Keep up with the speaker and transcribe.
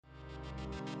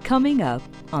Coming up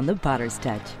on The Potter's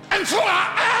Touch. And so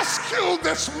I ask you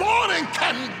this morning,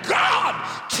 can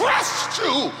God trust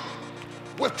you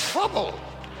with trouble?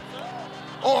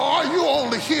 Or are you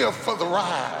only here for the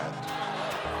ride?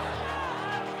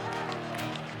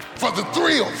 For the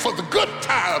thrill, for the good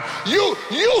time. You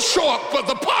show up for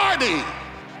the party,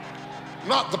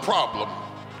 not the problem.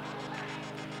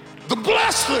 The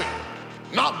blessing,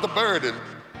 not the burden.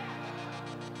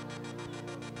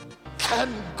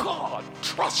 Can God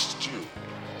trust you?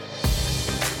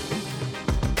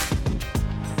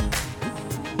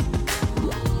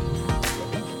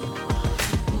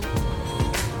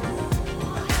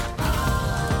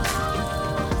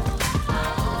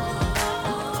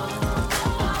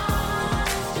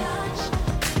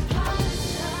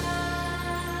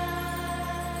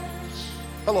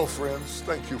 Hello, friends.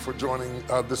 Thank you for joining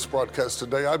this broadcast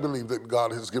today. I believe that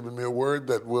God has given me a word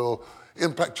that will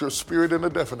impact your spirit in a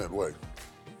definite way.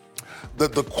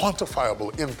 That the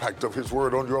quantifiable impact of his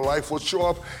word on your life will show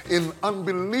up in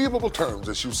unbelievable terms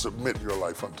as you submit your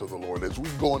life unto the Lord. As we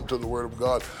go into the word of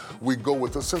God, we go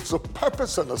with a sense of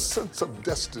purpose and a sense of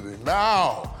destiny.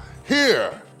 Now,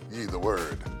 hear ye the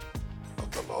word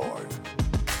of the Lord.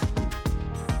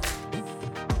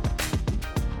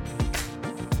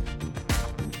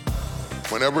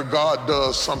 Whenever God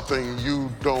does something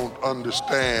you don't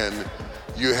understand,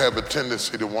 you have a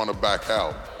tendency to want to back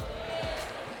out.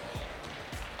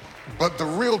 But the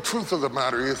real truth of the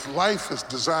matter is life is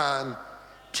designed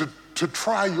to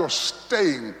try your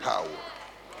staying power.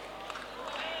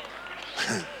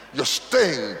 Your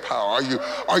staying power.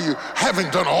 Are you having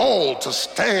done all to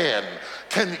stand?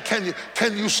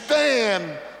 Can you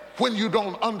stand when you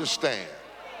don't understand?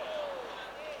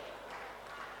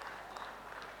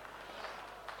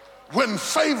 When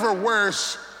favor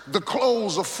wears the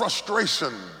clothes of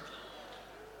frustration,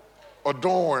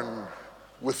 adorned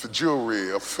with the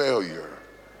jewelry of failure,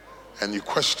 and you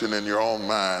question in your own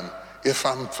mind, if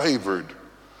I'm favored,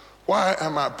 why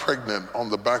am I pregnant on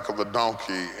the back of a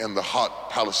donkey in the hot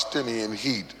Palestinian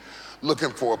heat,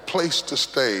 looking for a place to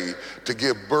stay to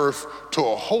give birth to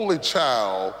a holy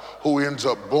child who ends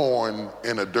up born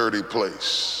in a dirty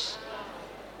place?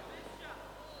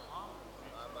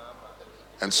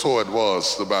 And so it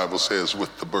was, the Bible says,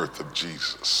 with the birth of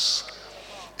Jesus.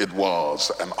 It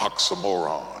was an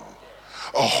oxymoron,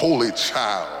 a holy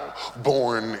child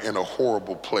born in a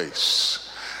horrible place,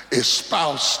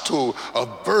 espoused to a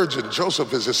virgin.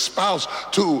 Joseph is espoused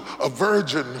to a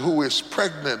virgin who is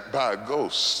pregnant by a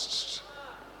ghost.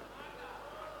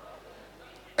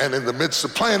 And in the midst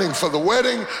of planning for the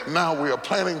wedding, now we are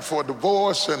planning for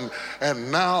divorce,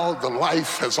 and now the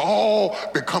life has all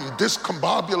become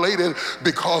discombobulated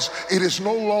because it is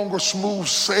no longer smooth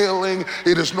sailing.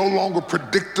 It is no longer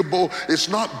predictable. It's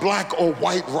not black or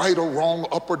white, right or wrong,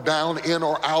 up or down, in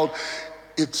or out.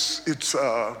 It's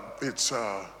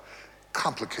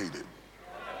complicated.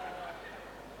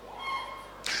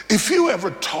 If you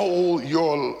ever told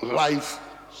your life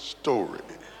story,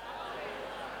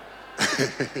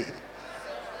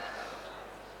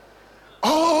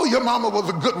 oh, your mama was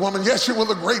a good woman. Yes, she was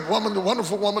a great woman, a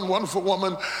wonderful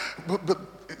woman, but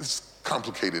it's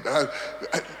complicated. I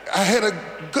had a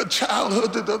good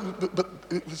childhood, but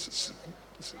it's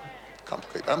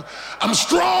complicated. I'm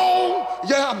strong.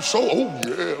 Yeah, I'm I'm strong.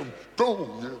 Yeah,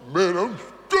 man, I'm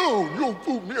strong. You don't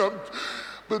fool me.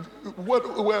 But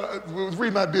the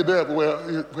reason I did that,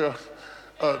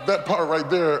 that part right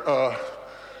there,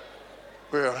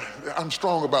 I'm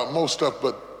strong about most stuff,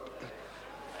 but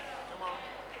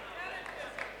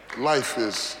life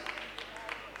is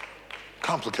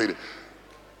complicated.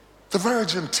 The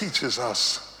Virgin teaches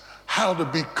us how to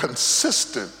be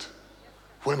consistent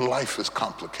when life is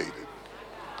complicated.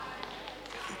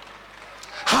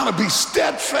 How to be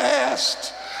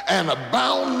steadfast and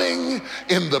abounding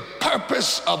in the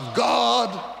purpose of God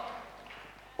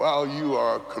while you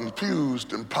are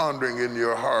confused and pondering in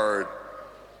your heart,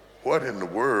 what in the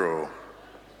world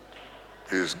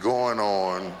is going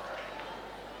on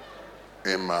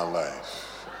in my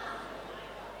life?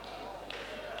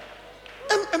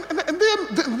 And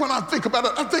then when I think about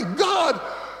it, I think, God,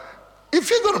 if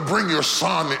you're going to bring your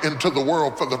son into the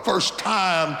world for the first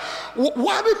time,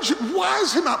 why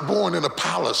is he not born in a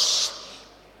palace,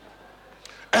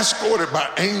 escorted by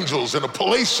angels in a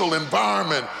palatial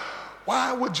environment?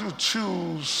 Why would you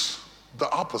choose the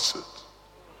opposite?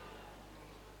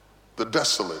 The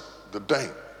desolate, the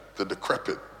dank, the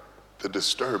decrepit, the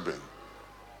disturbing.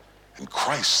 And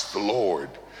Christ the Lord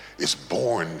is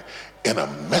born in a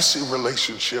messy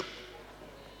relationship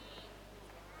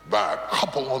by a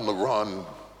couple on the run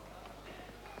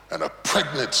and a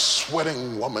pregnant,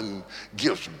 sweating woman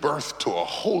gives birth to a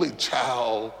holy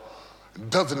child,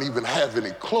 doesn't even have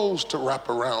any clothes to wrap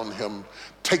around him,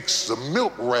 takes the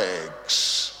milk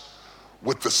rags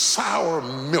with the sour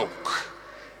milk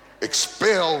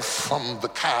expelled from the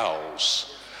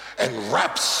cows and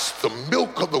wraps the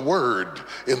milk of the word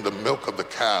in the milk of the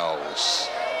cows.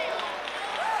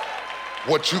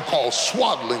 What you call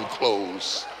swaddling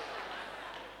clothes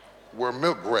were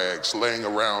milk rags laying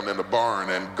around in a barn,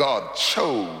 and God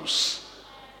chose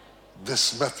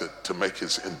this method to make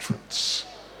his entrance.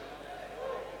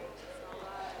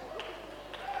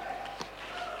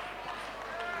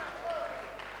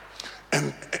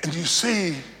 And you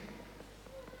see,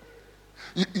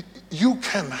 you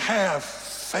can have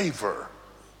favor,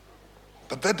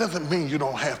 but that doesn't mean you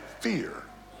don't have fear.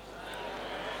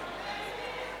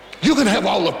 You can have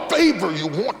all the favor you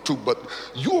want to, but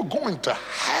you're going to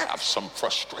have some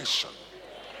frustration.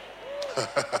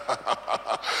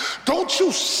 Don't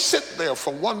you sit there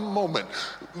for one moment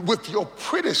with your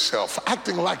pretty self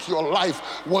acting like your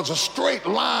life was a straight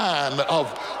line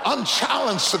of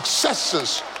unchallenged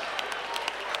successes.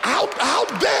 How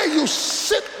dare you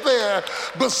sit there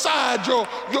beside your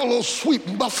little sweet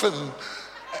muffin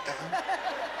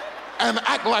and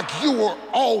act like you were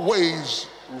always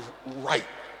right.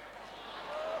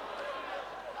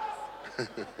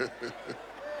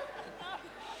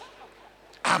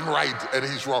 I'm right and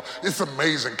he's wrong. It's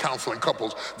amazing counseling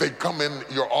couples. They come in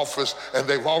your office and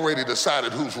they've already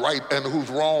decided who's right and who's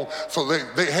wrong. So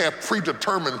they have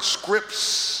predetermined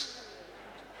scripts,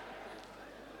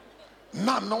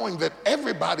 not knowing that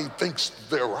everybody thinks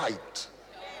they're right.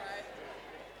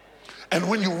 And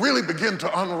when you really begin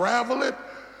to unravel it,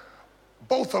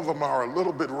 both of them are a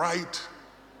little bit right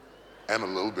and a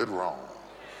little bit wrong.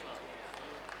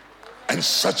 And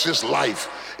such is life.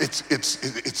 It's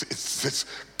this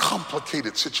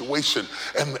complicated situation.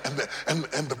 And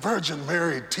the Virgin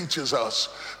Mary teaches us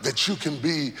that you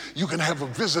can have a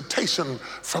visitation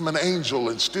from an angel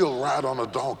and still ride on a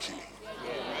donkey.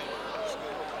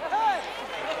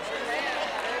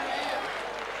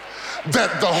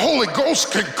 That the Holy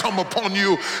Ghost can come upon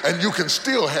you and you can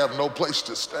still have no place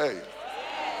to stay.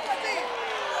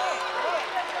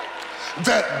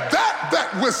 That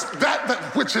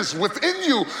which is within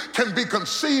you can be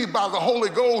conceived by the Holy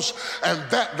Ghost, and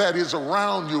that is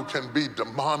around you can be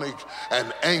demonic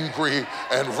and angry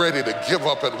and ready to give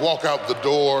up and walk out the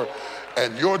door.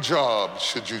 And your job,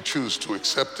 should you choose to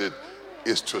accept it,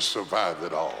 is to survive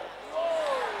it all.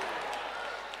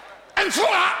 And so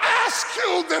I ask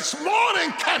you this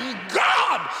morning, can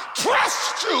God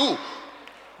trust you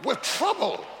with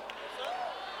trouble?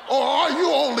 Or are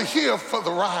you only here for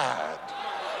the ride?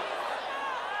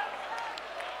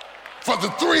 For the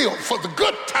thrill, for the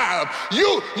good time.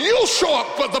 You show up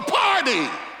for the party,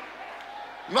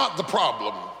 not the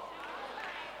problem.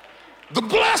 The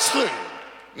blessing,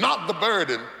 not the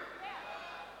burden.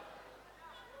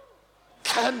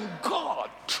 Can God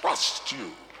trust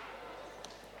you?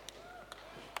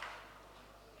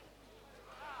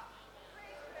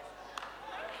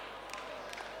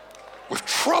 With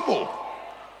trouble,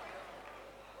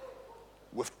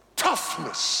 with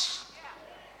toughness,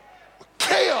 with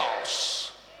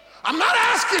chaos. I'm not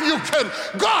asking you, can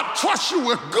God trust you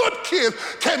with good kids?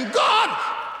 Can God?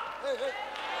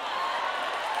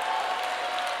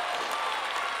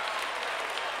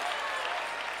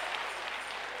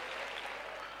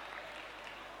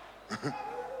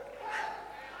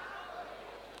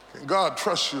 Can God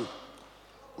trust you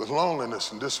with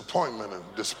loneliness and disappointment and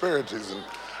disparities and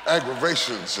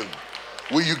aggravations? And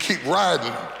will you keep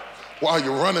riding while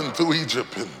you're running through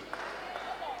Egypt? And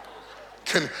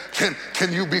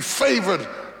can you be favored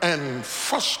and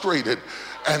frustrated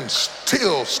and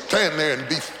still stand there and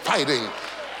be fighting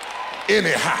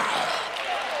anyhow?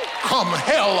 Come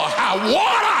hell or high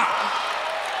water.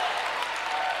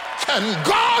 Can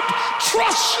God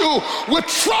trust you with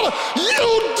trouble?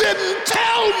 You didn't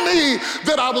tell me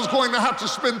that I was going to have to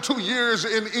spend 2 years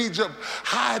in Egypt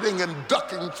hiding and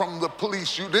ducking from the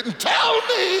police. You didn't tell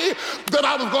me that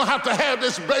I was going to have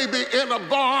this baby in a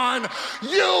barn.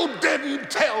 You didn't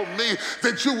tell me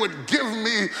that you would give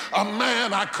me a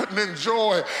man I couldn't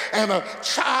enjoy and a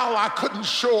child I couldn't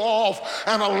show off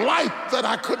and a life that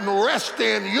I couldn't rest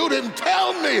in. You didn't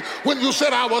tell me when you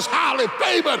said I was highly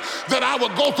favored that I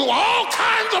would go through all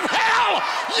kinds of hell.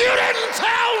 You didn't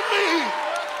tell me.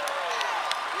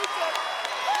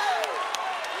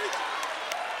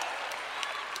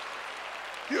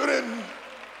 You didn't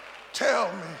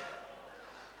tell me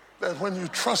that when you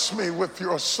trust me with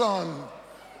your son,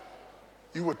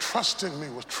 you were trusting me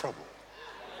with trouble.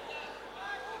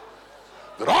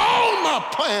 That all my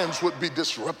plans would be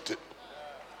disrupted,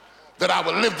 that I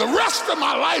would live the rest of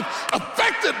my life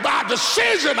affected by a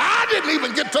decision I didn't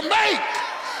even get to make.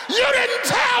 You didn't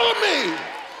tell me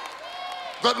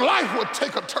that life would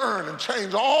take a turn and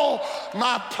change all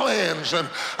my plans, and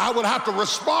I would have to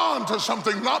respond to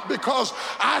something not because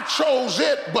I chose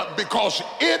it, but because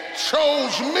it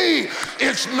chose me.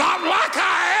 It's not like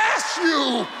I asked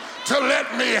you to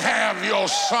let me have your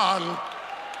son.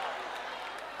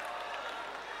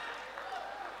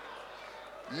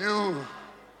 You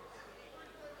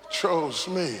chose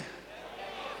me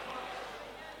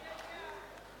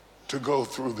to go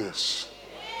through this.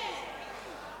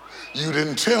 You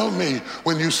didn't tell me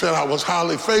when you said I was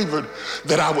highly favored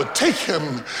that I would take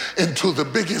him into the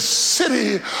biggest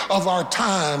city of our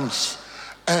times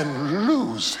and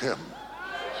lose him.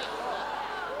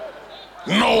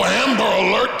 No Amber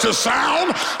Alert to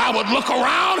sound. I would look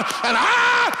around and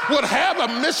I would have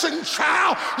a missing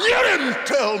child. You didn't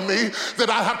tell me that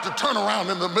I'd have to turn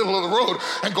around in the middle of the road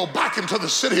and go back into the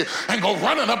city and go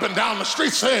running up and down the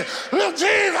street saying, "Little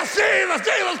Jesus, Jesus,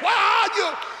 Jesus, where are you?"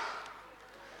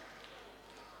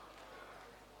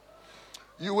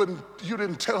 You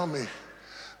didn't tell me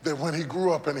that when he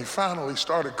grew up and he finally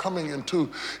started coming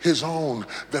into his own,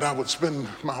 that I would spend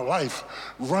my life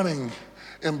running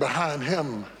in behind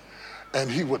him, and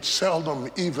he would seldom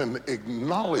even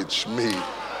acknowledge me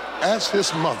as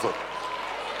his mother.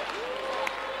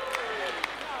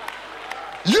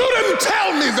 You didn't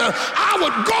tell me that I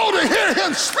would go to hear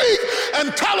him speak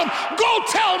and tell him, "Go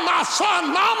tell my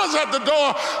son Mama's at the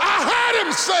door." I heard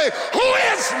him say, "Who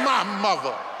is my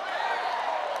mother?"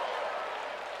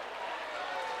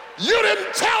 You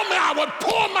didn't tell me I would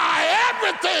pour my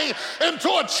everything into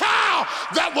a child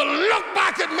that would look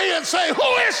back at me and say,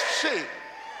 "Who is she?"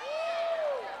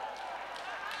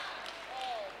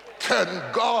 Can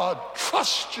God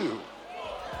trust you?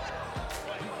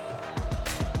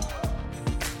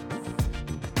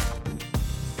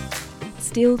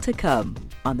 Still to come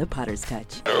on The Potter's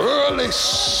Touch. Early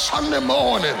Sunday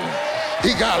morning,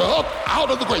 he got up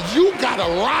out of the grave. You got to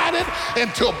ride it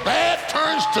until bad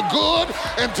turns to good,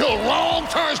 until wrong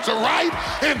turns to right,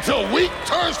 until weak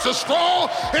turns to strong,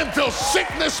 until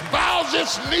sickness bows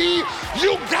its knee.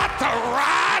 You got to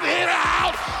ride it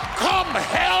out. Come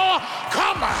hell,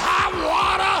 come high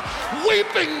water.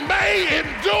 Weeping may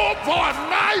endure for a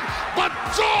night, but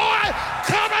joy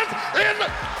cometh in the...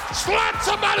 Slap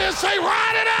somebody and say,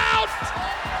 "Ride it out."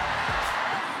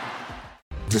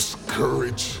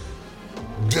 Discouraged,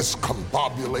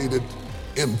 discombobulated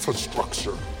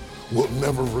infrastructure will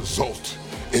never result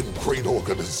in great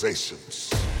organizations.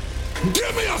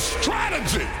 Give me a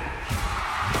strategy.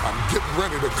 I'm getting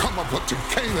ready to come up to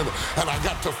Canaan, and I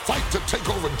got to fight to take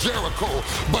over Jericho.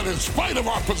 But in spite of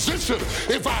our position,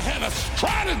 if I had a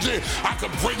strategy, I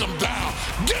could bring them down.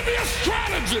 Give me a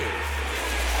strategy.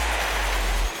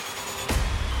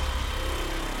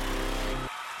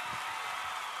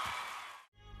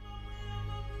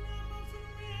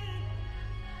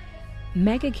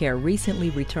 Megacare recently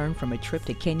returned from a trip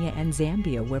to Kenya and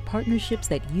Zambia, where partnerships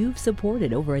that you've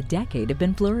supported over a decade have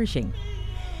been flourishing.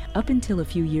 Up until a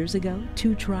few years ago,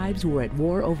 two tribes were at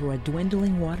war over a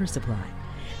dwindling water supply.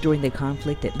 During the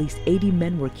conflict, at least 80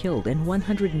 men were killed and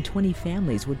 120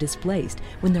 families were displaced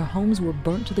when their homes were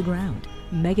burnt to the ground.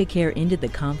 Megacare ended the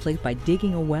conflict by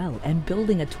digging a well and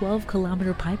building a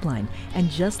 12-kilometer pipeline. And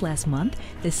just last month,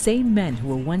 the same men who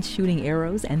were once shooting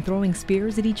arrows and throwing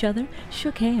spears at each other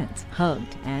shook hands,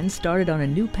 hugged, and started on a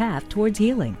new path towards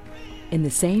healing. In the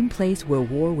same place where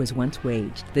war was once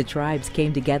waged, the tribes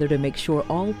came together to make sure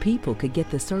all people could get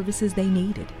the services they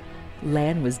needed.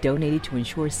 Land was donated to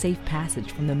ensure safe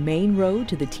passage from the main road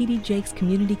to the T.D. Jakes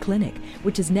Community Clinic,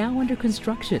 which is now under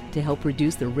construction to help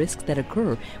reduce the risks that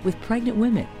occur with pregnant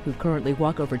women who currently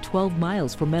walk over 12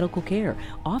 miles for medical care,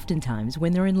 oftentimes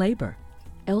when they're in labor.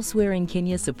 Elsewhere in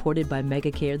Kenya, supported by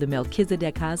Megacare, the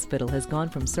Melchizedek Hospital has gone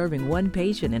from serving one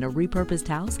patient in a repurposed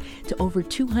house to over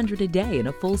 200 a day in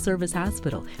a full-service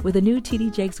hospital, with a new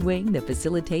T.D. Jakes wing that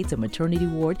facilitates a maternity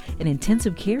ward, an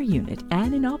intensive care unit,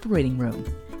 and an operating room.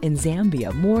 In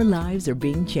Zambia, more lives are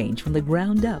being changed from the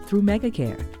ground up through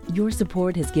Megacare. Your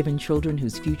support has given children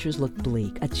whose futures look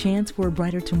bleak a chance for a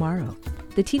brighter tomorrow.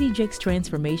 The T.D. Jakes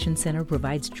Transformation Center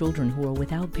provides children who are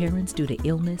without parents due to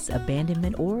illness,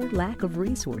 abandonment, or lack of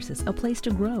resources a place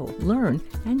to grow, learn,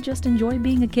 and just enjoy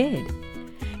being a kid.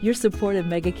 Your support of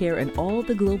Megacare and all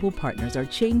the global partners are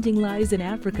changing lives in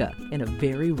Africa in a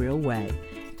very real way.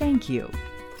 Thank you.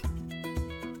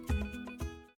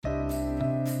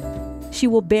 She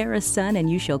will bear a son,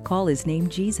 and you shall call his name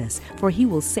Jesus, for he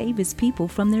will save his people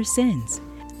from their sins.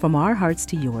 From our hearts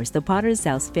to yours, the Potter's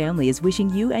House family is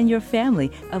wishing you and your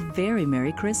family a very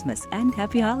Merry Christmas and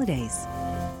Happy Holidays.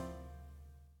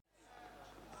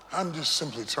 I'm just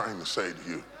simply trying to say to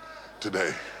you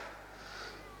today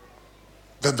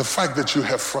that the fact that you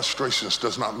have frustrations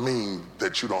does not mean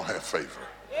that you don't have favor.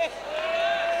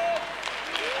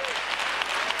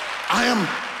 I am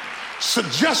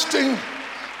suggesting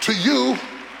to you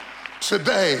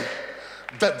today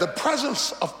that the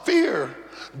presence of fear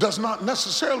does not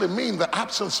necessarily mean the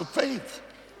absence of faith.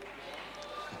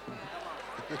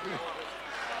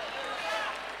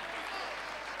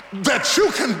 That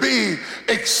you can be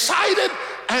excited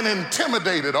and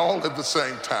intimidated all at the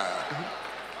same time.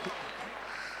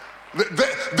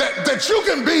 That you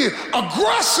can be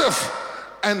aggressive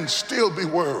and still be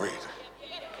worried.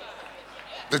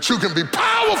 That you can be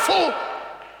powerful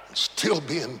and still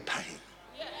be in pain.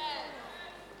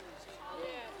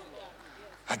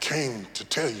 I came to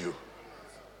tell you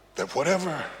that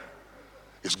whatever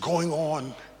is going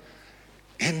on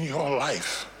in your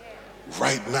life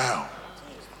right now,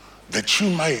 that you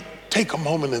might take a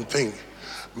moment and think,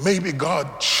 maybe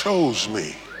God chose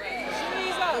me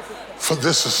for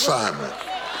this assignment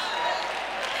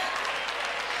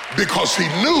because he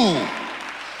knew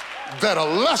that a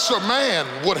lesser man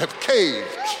would have caved,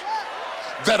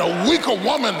 that a weaker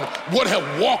woman would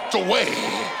have walked away,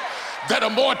 that a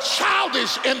more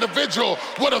childish individual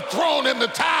would have thrown in the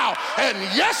towel. And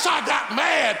yes, I got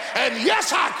mad, and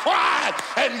yes, I cried,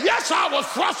 and yes, I was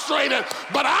frustrated,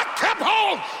 but I kept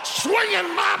on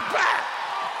swinging my bat.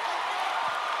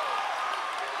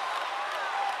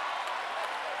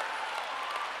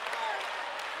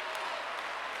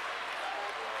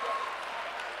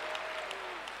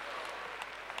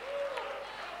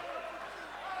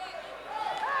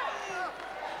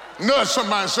 Nudge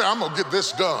somebody and say, I'm gonna get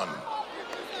this done.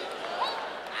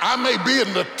 I may be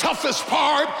in the toughest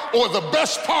part or the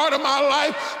best part of my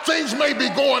life. Things may be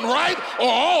going right or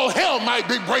all hell might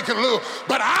be breaking loose.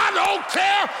 But I don't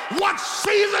care what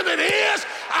season it is,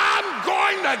 I'm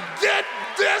going to get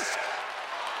this.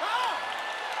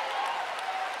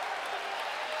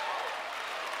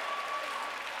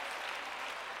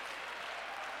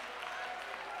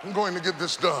 I'm going to get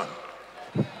this done.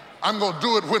 I'm going to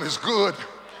do it when it's good,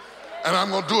 and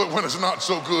I'm going to do it when it's not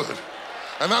so good.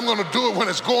 And I'm going to do it when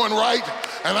it's going right,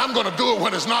 and I'm going to do it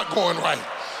when it's not going right.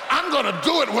 I'm going to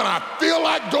do it when I feel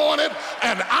like doing it,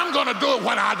 and I'm going to do it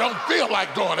when I don't feel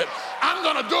like doing it. I'm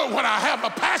going to do it when I have a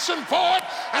passion for it,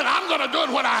 and I'm going to do it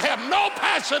when I have no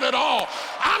passion at all.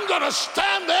 I'm going to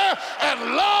stand there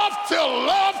and love till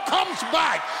love comes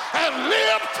back, and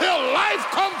live till life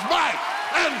comes back,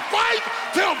 and fight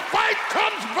till fight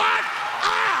comes back.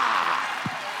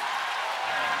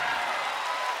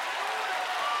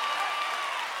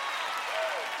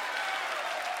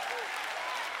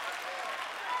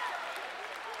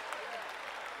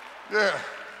 Yeah.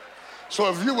 So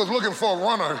if you was looking for a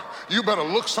runner, you better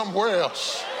look somewhere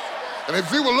else. And if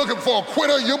you were looking for a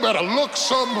quitter, you better look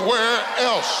somewhere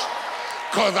else.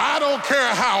 Because I don't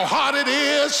care how hot it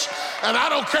is, and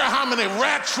I don't care how many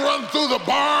rats run through the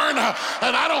barn,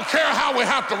 and I don't care how we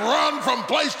have to run from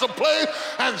place to place,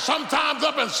 and sometimes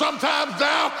up and sometimes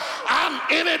down. I'm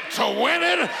in it to win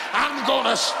it. I'm going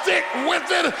to stick with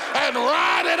it and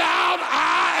ride it out.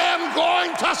 I am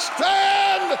going to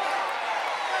stand.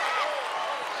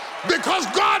 Because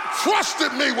God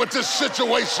trusted me with this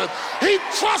situation. He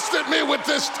trusted me with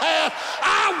this task.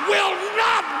 I will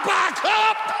not back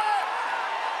up.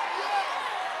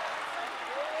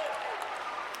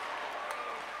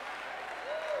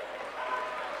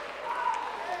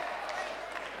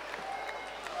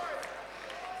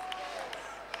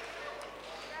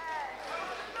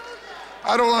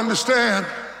 I don't understand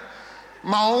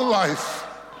my own life,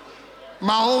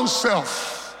 my own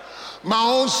self, my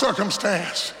own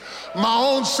circumstance, my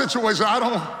own situation. I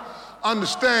don't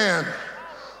understand,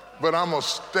 but I'm gonna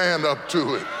stand up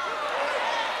to it.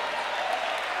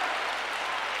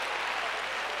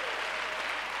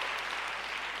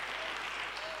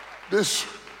 This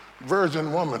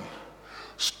virgin woman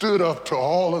stood up to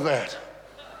all of that.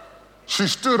 She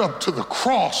stood up to the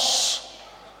cross,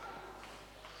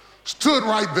 stood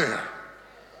right there,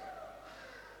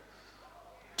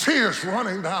 tears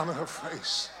running down her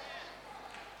face,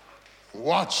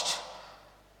 watched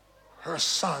her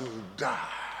son die.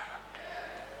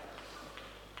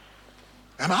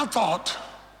 And I thought,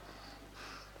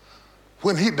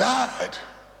 when he died,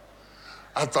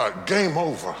 I thought, game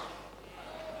over.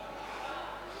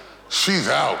 She's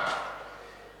out.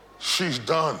 She's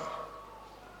done.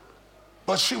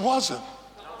 But she wasn't.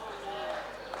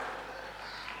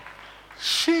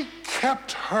 She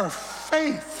kept her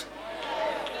faith.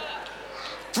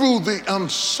 through the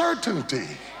uncertainty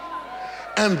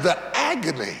and the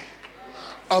agony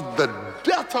of the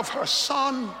death of her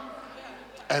son,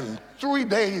 and 3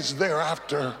 days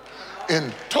thereafter,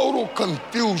 in total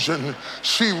confusion,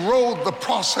 she rode the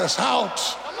process out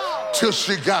till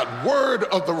she got word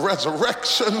of the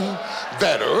resurrection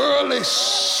that early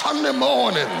Sunday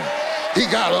morning. He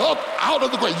got up out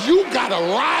of the grave. You got to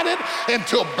ride it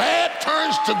until bad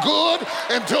turns to good,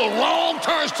 until wrong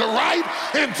turns to right,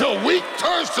 until weak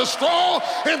turns to strong,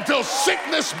 until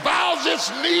sickness bows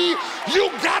its knee. You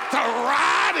got to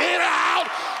ride it out.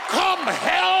 Come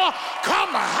hell,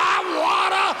 come high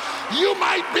water. You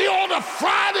might be on a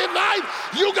Friday night.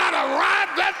 You got to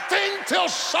ride that thing till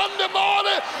Sunday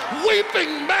morning.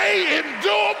 Weeping may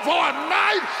endure for a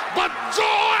night, but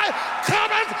joy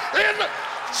cometh in the...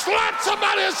 Slap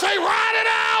somebody and say, ride it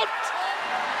out.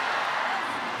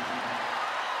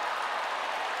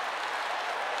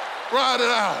 Ride it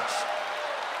out.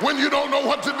 When you don't know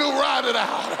what to do, ride it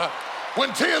out.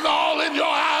 When tears are all in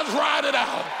your eyes, ride it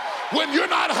out. When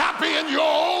you're not happy in your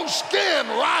own skin,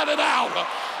 ride it out.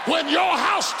 When your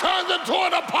house turns into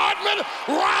an apartment,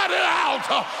 ride it out.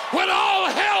 When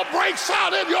all hell breaks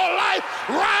out in your life,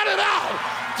 ride it out.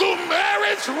 Through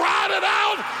marriage, ride it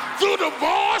out. Through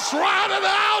divorce, ride it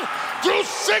out. Through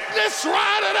sickness,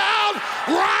 ride it out.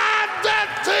 Ride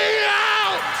that thing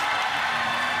out.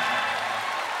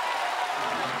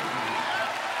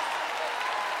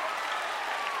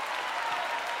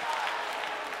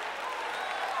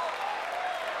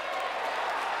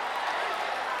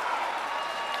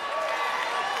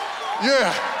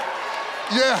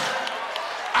 Yeah.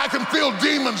 I can feel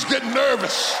demons getting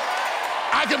nervous.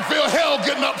 I can feel hell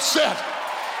getting upset.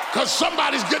 Because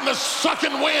somebody's getting a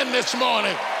sucking wind this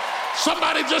morning.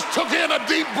 Somebody just took in a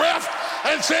deep breath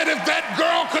and said, if that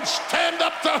girl could stand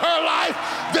up to her life,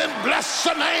 then bless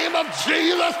the name of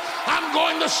Jesus. I'm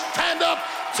going to stand up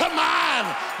to mine.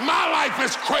 My life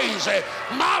is crazy.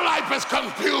 My life is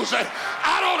confusing.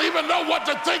 I don't even know what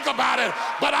to think about it,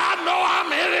 but I know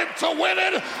I'm in it to win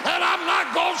it, and I'm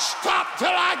not going to stop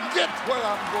till I get where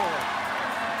I'm going.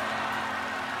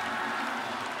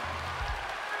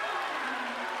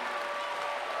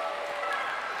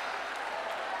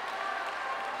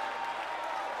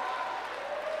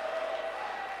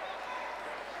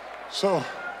 So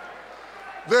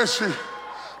there she,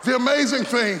 the amazing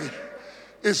thing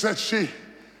is that she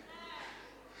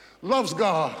loves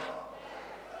God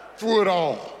through it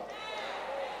all.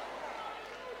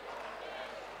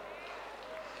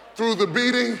 Through the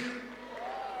beating,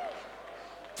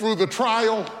 through the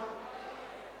trial,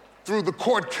 through the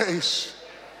court case,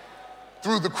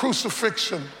 through the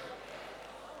crucifixion,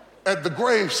 at the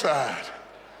graveside,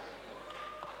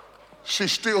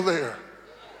 she's still there.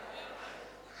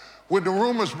 When the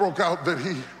rumors broke out that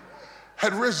he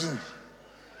had risen,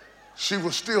 she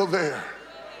was still there.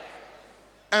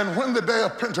 And when the day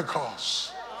of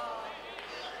Pentecost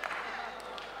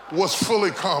was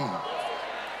fully come,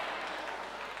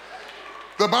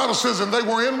 the Bible says, and they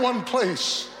were in one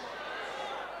place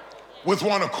with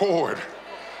one accord.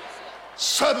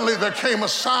 Suddenly there came a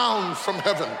sound from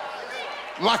heaven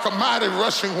like a mighty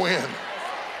rushing wind.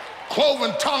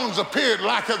 Cloven tongues appeared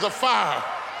like as a fire,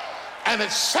 and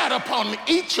it sat upon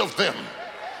each of them,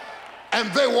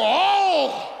 and they were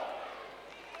all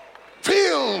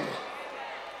filled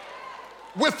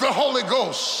with the Holy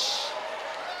Ghost.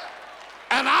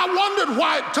 And I wondered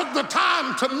why it took the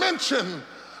time to mention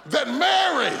that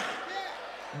Mary,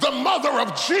 the mother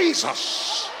of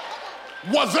Jesus,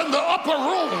 was in the upper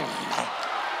room.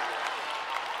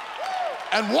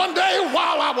 And one day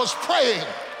while I was praying,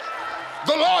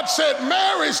 the Lord said,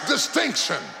 Mary's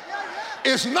distinction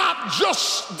is not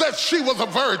just that she was a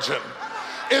virgin.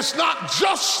 It's not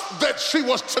just that she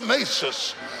was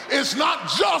tenacious. It's not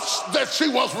just that she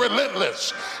was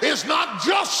relentless. It's not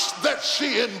just that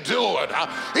she endured.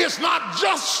 It's not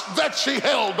just that she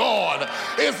held on.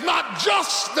 It's not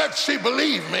just that she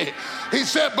believed me. He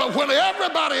said, but when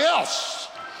everybody else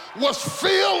was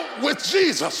filled with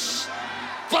Jesus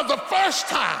for the first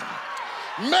time,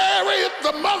 Mary,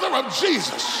 the mother of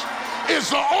Jesus, is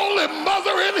the only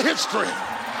mother in history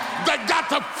that got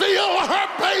to feel her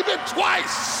baby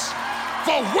twice.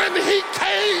 For when he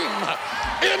came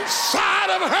inside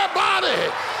of her body,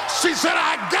 she said,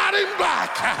 I got him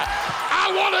back. I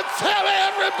want to tell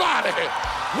everybody,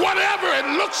 whatever it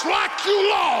looks like you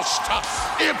lost,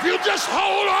 if you just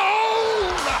hold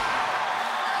on,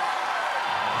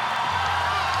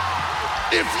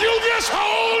 if you just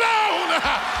hold on,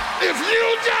 if you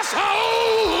just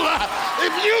hold,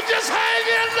 if you just hang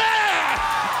in there,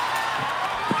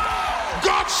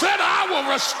 God said, I will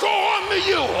restore unto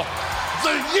you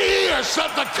the years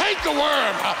that the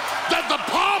cankerworm, that the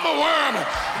palmer worm,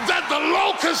 that the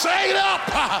locust ate up,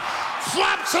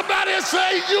 slap somebody and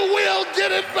say, you will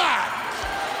get it back.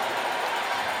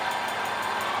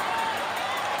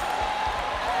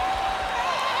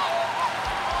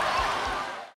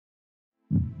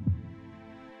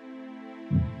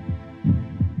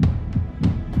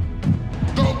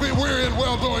 Don't be weary in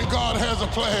well-doing. God has a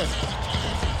plan.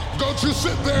 Don't you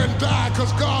sit there and die,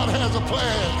 because God has a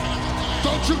plan.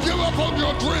 Don't you give up on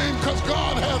your dream, because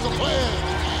God has a plan.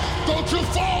 Don't you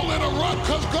fall in a rut,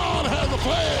 because God has a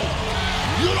plan.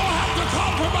 You don't have to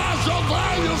compromise your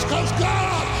values, because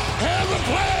God has a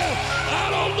plan. I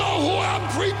don't know who I'm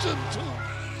preaching to.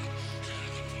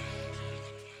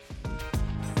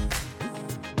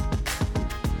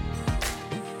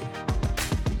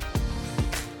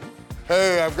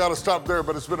 Hey, I've got to stop there,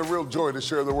 but it's been a real joy to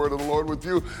share the word of the Lord with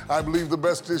you. I believe the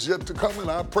best is yet to come,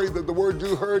 and I pray that the word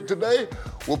you heard today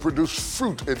will produce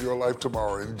fruit in your life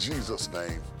tomorrow. In Jesus'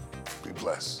 name, be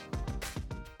blessed.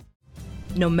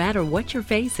 No matter what you're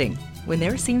facing, when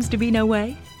there seems to be no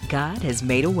way, God has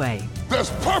made a way.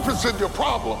 There's purpose in your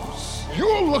problems.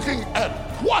 You're looking at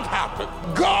what happened.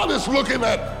 God is looking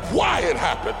at why it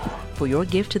happened. For your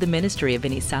gift to the ministry of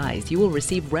any size, you will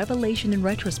receive Revelation in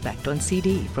Retrospect on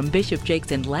CD from Bishop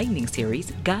Jake's Enlightening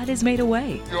series, God Has Made a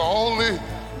Way. You only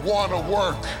want to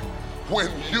work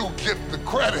when you get the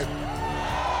credit.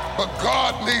 But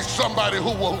God needs somebody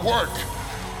who will work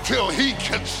till he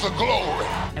gets the glory.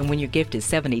 And when your gift is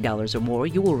 $70 or more,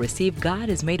 you will receive God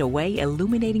Has Made a Way,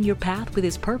 illuminating your path with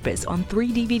His purpose on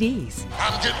 3 DVDs.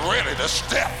 I'm getting ready to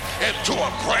step into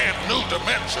a brand new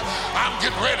dimension. I'm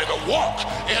getting ready to walk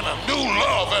in a new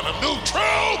love and a new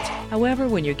truth. However,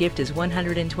 when your gift is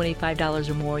 $125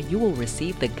 or more, you will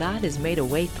receive the God Has Made a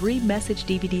Way 3-message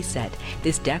DVD set,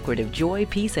 this decorative joy,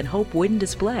 peace, and hope wooden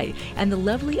display, and the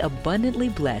lovely Abundantly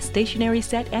Blessed stationery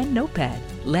set and notepad.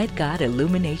 Let God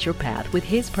illuminate your path with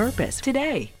His purpose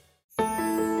today.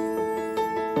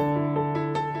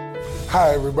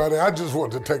 Hi, everybody. I just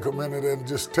want to take a minute and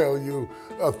just tell you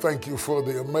thank you for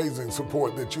the amazing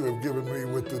support that you have given me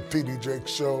with the T.D.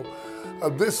 Jakes Show.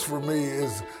 This for me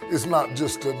is not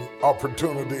just an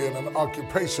opportunity and an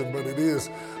occupation, but it is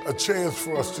a chance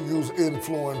for us to use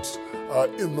influence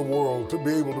in the world, to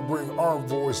be able to bring our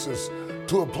voices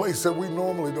to a place that we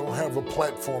normally don't have a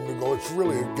platform to go. It's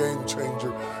really a game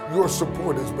changer. Your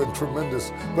support has been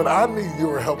tremendous, but I need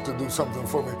your help to do something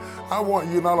for me. I want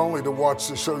you not only to watch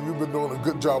the show, you've been doing a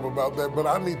good job about that, but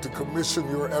I need to commission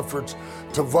your efforts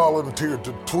to volunteer,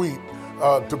 to tweet,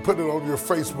 to put it on your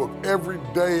Facebook every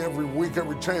day, every week,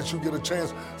 every chance you get a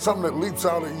chance, something that leaps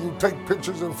out at you. Take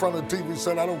pictures in front of the TV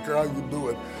set. I don't care how you do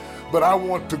it. But I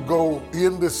want to go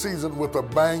in this season with a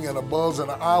bang and a buzz, and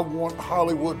I want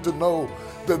Hollywood to know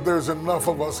that there's enough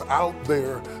of us out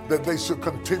there that they should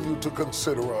continue to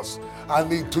consider us. I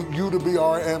need you to be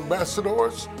our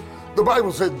ambassadors. The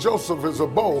Bible said Joseph is a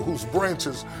bow whose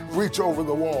branches reach over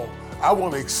the wall. I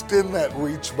want to extend that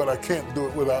reach, but I can't do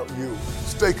it without you.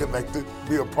 Stay connected,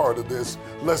 be a part of this.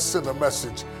 Let's send a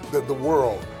message that the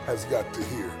world has got to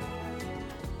hear.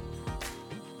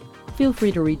 Feel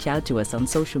free to reach out to us on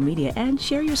social media and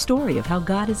share your story of how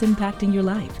God is impacting your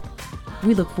life.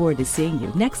 We look forward to seeing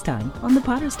you next time on The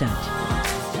Potter's Touch.